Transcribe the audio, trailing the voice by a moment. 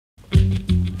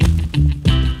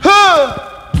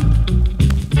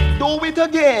it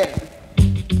again.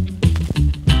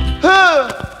 Huh.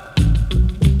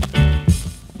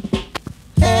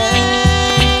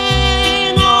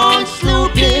 Hang on,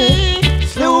 Snoopy,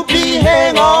 Snoopy,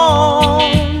 hang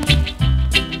on.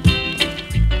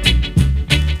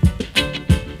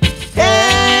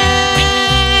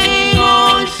 Hang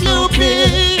on,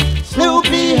 Snoopy,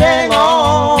 Snoopy, hang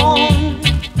on.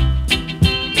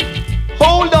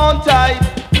 Hold on tight,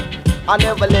 I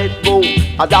never let go,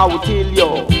 as I will tell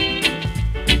you.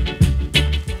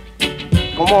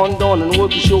 Come on down and work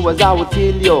the show as I will tell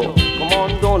you. Come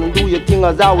on down and do your thing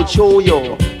as I will show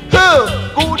you.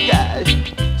 Huh, good guys,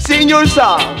 sing your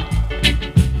song.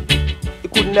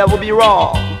 It could never be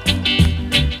wrong.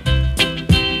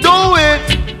 Do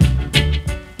it.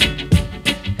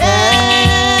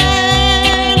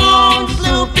 Hang on,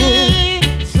 Snoopy,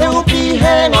 Snoopy,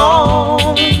 hang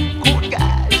on. Good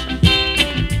guys.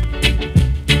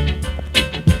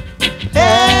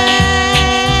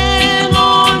 Hang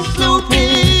on,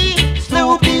 Snoopy,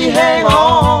 Snoopy, hang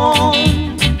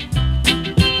on.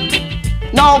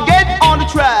 Now get on the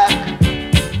track,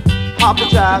 hop the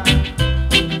track,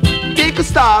 take a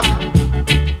stop,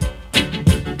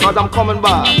 cause I'm coming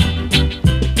back.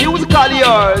 Musically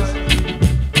yours,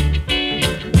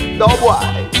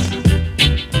 Dubwise.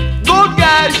 Good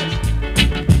guys,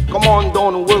 come on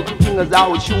down and work the thing as I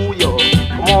will show you.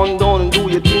 Come on down and do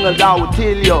your thing as I will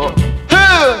tell you.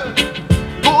 Hey,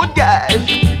 good guys,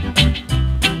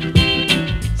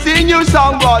 sing your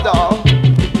song, brother.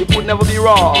 It could never be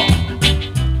wrong.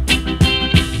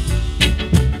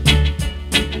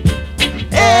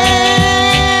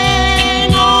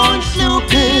 Hang on,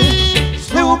 Snoopy,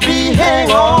 Snoopy, hang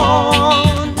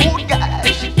on. Good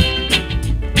guys,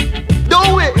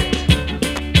 do it.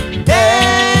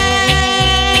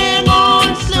 Hang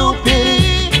on,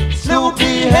 Snoopy,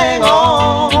 Snoopy, hang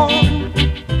on.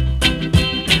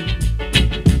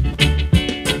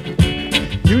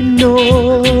 You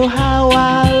know how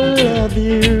I love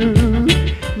you,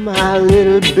 my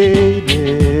little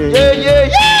baby. Yeah, yeah,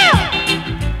 yeah.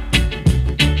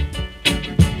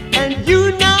 And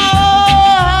you know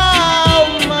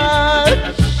how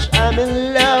much I'm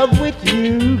in love with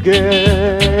you,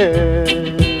 girl.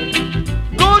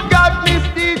 Good God, Miss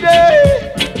DJ,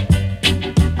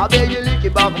 I beg you lick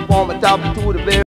it back from the top to the very